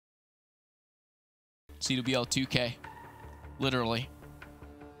CWL 2K. Literally.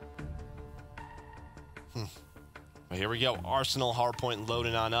 Well, here we go. Arsenal hardpoint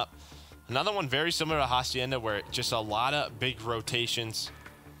loading on up. Another one very similar to Hacienda, where just a lot of big rotations.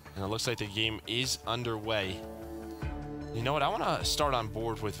 And it looks like the game is underway. You know what? I want to start on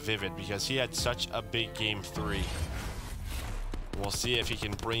board with Vivid because he had such a big game 3. We'll see if he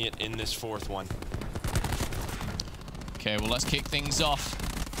can bring it in this 4th one. Okay, well, let's kick things off.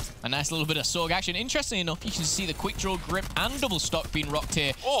 A nice little bit of Sorg action. Interestingly enough, you can see the quick draw grip and double stock being rocked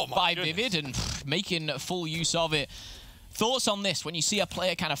here by Vivid and making full use of it. Thoughts on this when you see a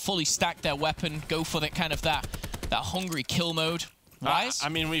player kind of fully stack their weapon, go for that kind of that hungry kill mode? Wise? I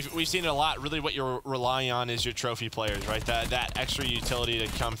mean, we've seen it a lot. Really, what you're relying on is your trophy players, right? That extra utility to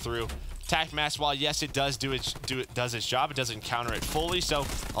come through. Attack mass, while yes, it does does its job, it doesn't counter it fully. So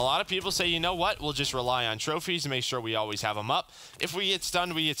a lot of people say, you know what? We'll just rely on trophies and make sure we always have them up. If we get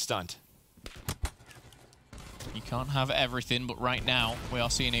stunned, we get stunned. You can't have everything, but right now we are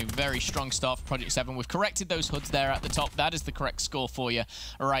seeing a very strong start for Project 7. We've corrected those hoods there at the top. That is the correct score for you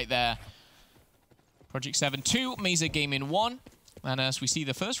right there. Project 7 2, Mesa Gaming 1. And as we see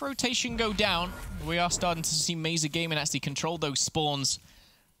the first rotation go down, we are starting to see Mesa Gaming actually control those spawns.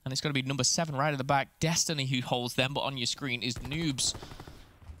 And it's going to be number 7 right at the back. Destiny who holds them, but on your screen is Noobs.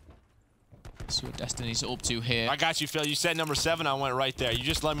 Let's see what Destiny's up to here. I got you, Phil. You said number 7, I went right there. You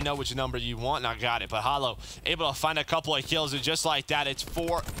just let me know which number you want, and I got it. But Hollow, able to find a couple of kills, and just like that, it's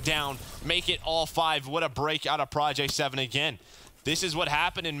 4 down. Make it all 5. What a break out of Project 7 again. This is what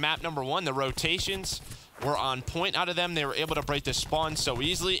happened in map number 1. The rotations were on point out of them. They were able to break the spawn so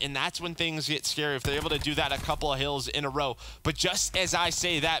easily, and that's when things get scary, if they're able to do that a couple of hills in a row. But just as I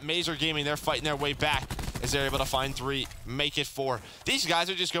say that, Mazer Gaming, they're fighting their way back as they're able to find 3, make it 4. These guys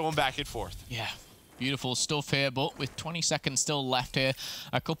are just going back and forth. Yeah, beautiful stuff here, but with 20 seconds still left here,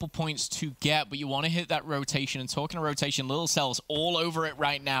 a couple points to get, but you want to hit that rotation. And talking of rotation, Little Cell's all over it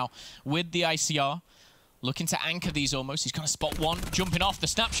right now with the ICR. Looking to anchor these almost. He's going to spot one, jumping off. The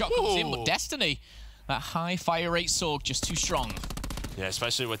snapshot comes in, but Destiny, that high fire rate Sorg, just too strong. Yeah,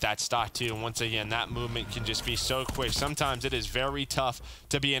 especially with that stock too. And once again, that movement can just be so quick. Sometimes it is very tough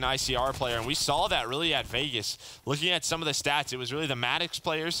to be an ICR player, and we saw that really at Vegas. Looking at some of the stats, it was really the Maddox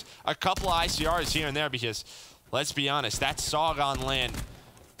players, a couple of ICRs here and there, because let's be honest, that SOG on land,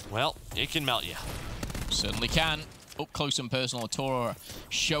 well, it can melt you. Certainly can. Up close and personal, Atora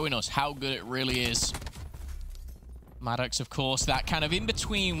showing us how good it really is. Maddox, of course, that kind of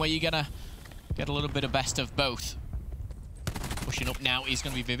in-between where you're going to get a little bit of best of both. Pushing up now is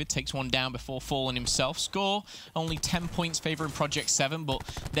going to be Vivid. Takes one down before falling himself. Score only 10 points favoring Project 7, but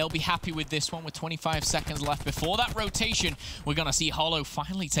they'll be happy with this one with 25 seconds left before that rotation. We're going to see Hollow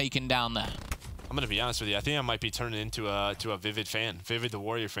finally taken down there. I'm going to be honest with you. I think I might be turning into a Vivid fan. Vivid the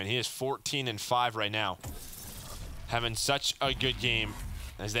Warrior fan. He is 14-5 right now. Having such a good game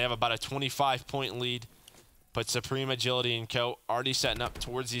as they have about a 25-point lead. But Supreme Agility and Co. already setting up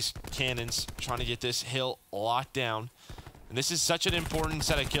towards these cannons, trying to get this hill locked down. And this is such an important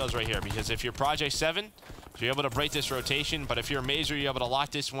set of kills right here, because if you're Project 7, you're able to break this rotation, but if you're Mazer, you're able to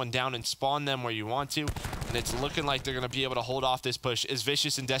lock this one down and spawn them where you want to. And it's looking like they're going to be able to hold off this push. Is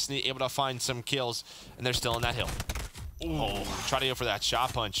Vicious and Destiny able to find some kills, and they're still in that hill. Ooh, try to go for that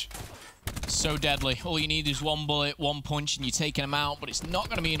shot punch. So deadly. All you need is one bullet, one punch, and you're taking them out, but it's not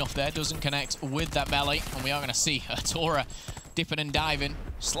going to be enough there. Doesn't connect with that melee, and we are going to see Atora dipping and diving,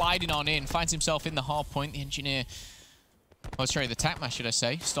 sliding on in, finds himself in the hard point. The engineer, oh, sorry, the Tapmash, should I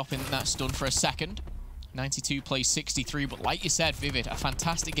say, stopping that stun for a second. 92 plays 63, but like you said, Vivid, a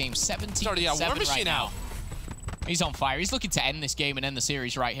fantastic game. 17-7 right now. He's on fire. He's looking to end this game and end the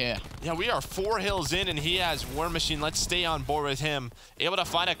series right here. Yeah, we are 4 hills in, and he has War Machine. Let's stay on board with him. Able to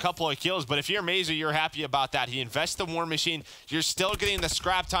find a couple of kills, but if you're Mazer, you're happy about that. He invests the War Machine. You're still getting the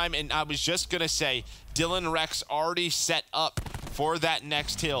scrap time, and I was just going to say, Dylan Rex already set up for that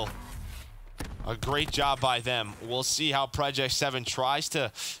next hill. A great job by them. We'll see how Project 7 tries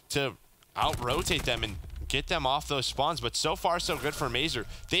to out-rotate them and get them off those spawns, but so far so good for Mazer.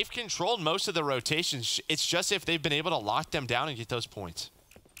 They've controlled most of the rotations. It's just if they've been able to lock them down and get those points.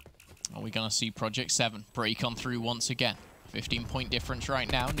 Are we going to see Project 7 break on through once again? 15-point difference right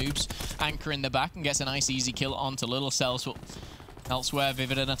now. Noobs anchor in the back and gets a nice easy kill onto Little Cells. But elsewhere,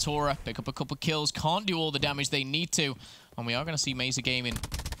 Vivid and Atora pick up a couple kills. Can't do all the damage they need to. And we are going to see Mazer Gaming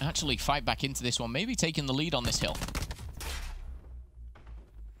actually fight back into this one, maybe taking the lead on this hill.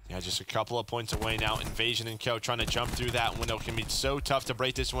 Yeah, just a couple of points away now. Invasion and Co. trying to jump through that window. Can be so tough to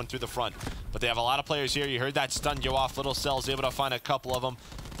break this one through the front. But they have a lot of players here. You heard that stun go off. Little Cells able to find a couple of them.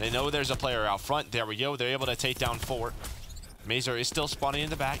 They know there's a player out front. There we go. They're able to take down 4. Mazer is still spawning in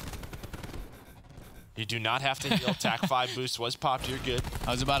the back. You do not have to heal. TAC 5 boost was popped. You're good.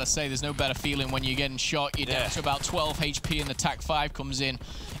 I was about to say, there's no better feeling when you're getting shot. You're down to about 12 HP and the TAC 5 comes in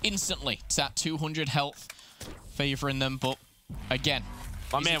instantly. It's at 200 health, favoring them. But again,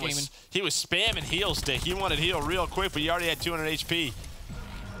 my man was spamming heal stick. He wanted heal real quick, but he already had 200 HP.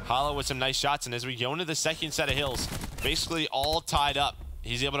 Hollow with some nice shots, and as we go into the second set of hills, basically all tied up,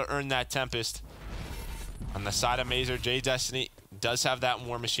 he's able to earn that Tempest. On the side of Mazer, J Destiny does have that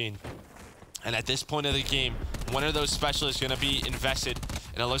War Machine. And at this point of the game, one of those specialists is going to be invested.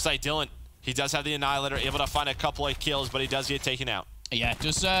 And it looks like Dylan, he does have the Annihilator, able to find a couple of kills, but he does get taken out. Yeah,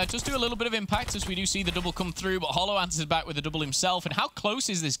 just do a little bit of impact as we do see the double come through, but Hollow answers back with a double himself. And how close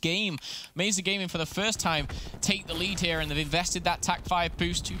is this game? Mazer Gaming for the first time take the lead here, and they've invested that TAC 5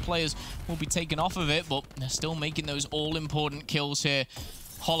 boost. 2 players will be taken off of it, but they're still making those all-important kills here.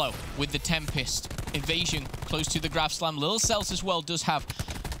 Hollow with the Tempest. Evasion close to the grab slam. Lil Cells as well does have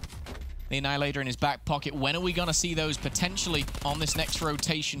the Annihilator in his back pocket. When are we going to see those potentially on this next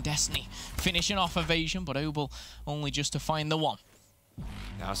rotation? Destiny finishing off Evasion, but Obel only just to find the one.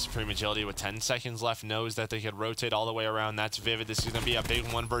 Now Supreme Agility with 10 seconds left knows that they could rotate all the way around. That's Vivid. This is going to be a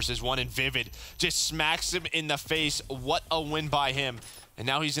big 1 versus 1, and Vivid just smacks him in the face. What a win by him. And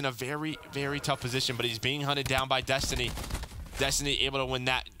now he's in a very, very tough position, but he's being hunted down by Destiny. Destiny able to win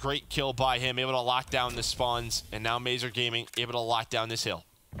that great kill by him, able to lock down the spawns, and now Mazer Gaming able to lock down this hill.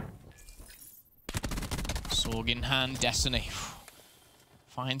 Sword in hand, Destiny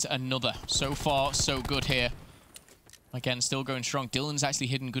finds another. So far, so good here. Again, still going strong. Dylan's actually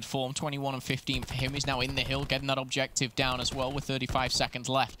hidden good form. 21 and 15 for him. He's now in the hill, getting that objective down as well with 35 seconds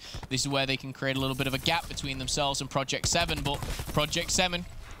left. This is where they can create a little bit of a gap between themselves and Project 7, but Project 7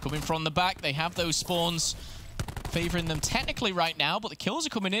 coming from the back. They have those spawns favoring them technically right now, but the kills are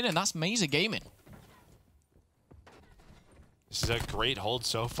coming in, and that's Mazer Gaming. This is a great hold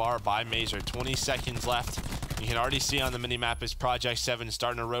so far by Mazer. 20 seconds left. You can already see on the minimap is Project 7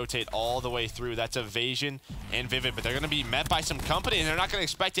 starting to rotate all the way through. That's Evasion and Vivid, but they're going to be met by some company, and they're not going to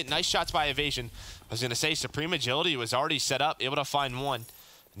expect it. Nice shots by Evasion. I was going to say Supreme Agility was already set up, able to find one.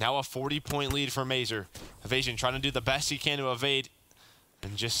 Now a 40-point lead for Mazer. Evasion trying to do the best he can to evade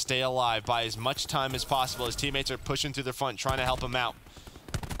and just stay alive, buy as much time as possible. His teammates are pushing through the front, trying to help him out.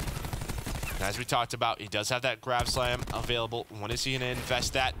 And as we talked about, he does have that grab slam available. When is he going to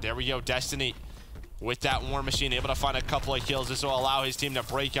invest that? There we go, Destiny with that War Machine, able to find a couple of kills. This will allow his team to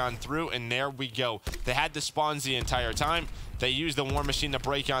break on through, and there we go. They had the spawns the entire time. They used the War Machine to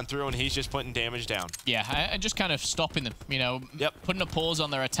break on through, and he's just putting damage down. Yeah, and just kind of stopping them, you know, putting a pause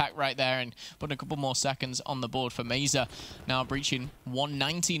on their attack right there and putting a couple more seconds on the board for Mazer. Now breaching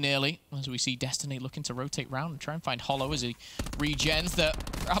 190 nearly, as we see Destiny looking to rotate round and try and find Hollow as he regens. The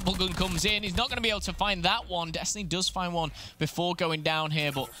grapple gun comes in. He's not going to be able to find that one. Destiny does find one before going down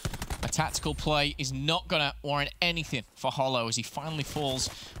here, but a tactical play is not going to warrant anything for Hollow as he finally falls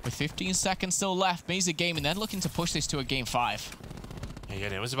with 15 seconds still left. Mazer Gaming then looking to push this to a game 5.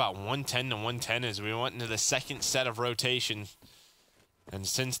 Again, it was about 110 to 110 as we went into the second set of rotation. And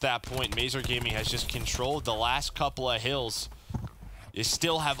since that point, Mazer Gaming has just controlled the last couple of hills. You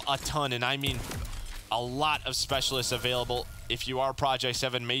still have a ton, and I mean a lot of specialists available. If you are Project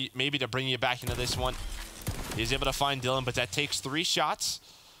 7, maybe to bring you back into this one. He's able to find Dylan, but that takes 3 shots.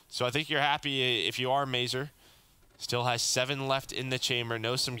 So I think you're happy if you are Mazer. Still has 7 left in the chamber.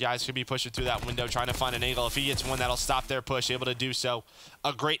 Knows some guys could be pushing through that window, trying to find an angle. If he gets one, that'll stop their push. Able to do so.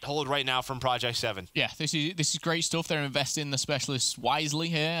 A great hold right now from Project 7. Yeah, this is great stuff. They're investing the specialists wisely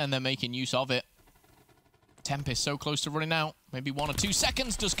here, and they're making use of it. Tempest so close to running out. Maybe 1 or 2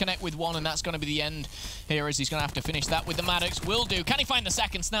 seconds does connect with one, and that's going to be the end here as he's going to have to finish that with the Maddox. Will do. Can he find the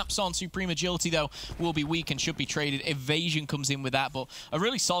second? Snaps on. Supreme Agility, though, will be weak and should be traded. Evasion comes in with that, but a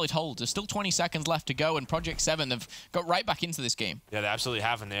really solid hold. There's still 20 seconds left to go, and Project 7 have got right back into this game. Yeah, they absolutely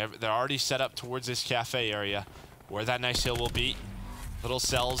have. And they're already set up towards this cafe area where that nice hill will be. Little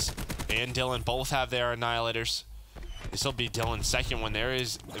Cells and Dylan both have their Annihilators. This will be Dylan's second one. There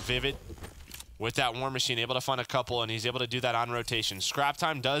is Vivid with that War Machine, able to find a couple, and he's able to do that on rotation. Scrap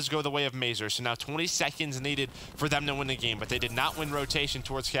time does go the way of Mazer, so now 20 seconds needed for them to win the game, but they did not win rotation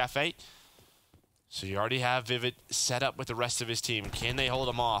towards Cafe. So you already have Vivid set up with the rest of his team. Can they hold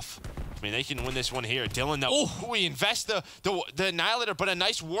him off? I mean, they can win this one here. Dylan, though, we invest the Annihilator, but a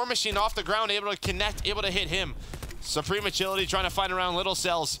nice War Machine off the ground, able to connect, able to hit him. Supreme Agility trying to find around Little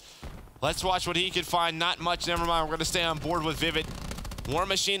Cells. Let's watch what he can find. Not much, never mind. We're going to stay on board with Vivid. War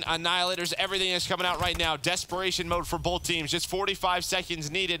Machine, Annihilators, everything is coming out right now. Desperation mode for both teams. Just 45 seconds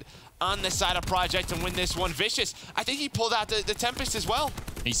needed on the side of Project to win this one. Vicious, I think he pulled out the Tempest as well.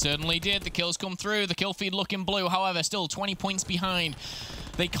 He certainly did. The kills come through. The kill feed looking blue. However, still 20 points behind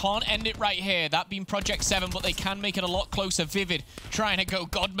They can't end it right here. That being Project 7, but they can make it a lot closer. Vivid trying to go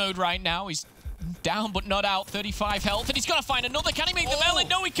God mode right now. He's down but not out. 35 health, and he's got to find another. Can he make the melon?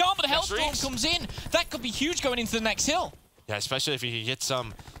 No, he can't, but the Hellstorm comes in. That could be huge going into the next hill. Yeah, especially if he can get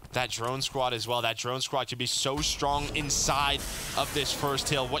that drone squad as well. That drone squad could be so strong inside of this first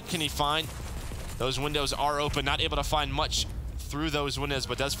hill. What can he find? Those windows are open. Not able to find much through those windows,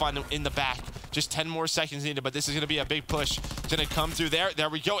 but does find them in the back. Just 10 more seconds needed, but this is going to be a big push. Going to come through there. There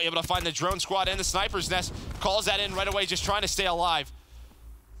we go. Able to find the drone squad and the sniper's nest. Calls that in right away, just trying to stay alive.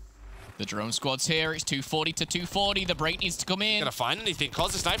 The drone squad's here. It's 240 to 240. The break needs to come in. Gonna find anything.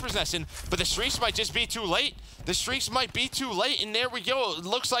 Calls the sniper's nest in, but the streaks might just be too late. The streaks might be too late, and there we go. It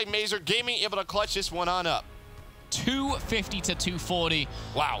looks like Mazer Gaming able to clutch this one on up. 250 to 240.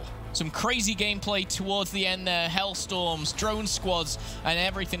 Wow. Some crazy gameplay towards the end there. Hellstorms, drone squads, and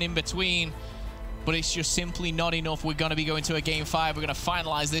everything in between. But it's just simply not enough. We're going to be going to a game 5. We're going to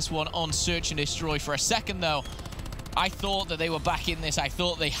finalize this one on Search and Destroy. For a second, though, I thought that they were back in this. I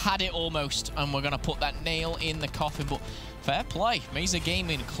thought they had it almost, and we're going to put that nail in the coffin. But fair play. Mazer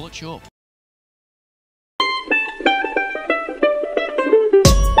Gaming clutch up.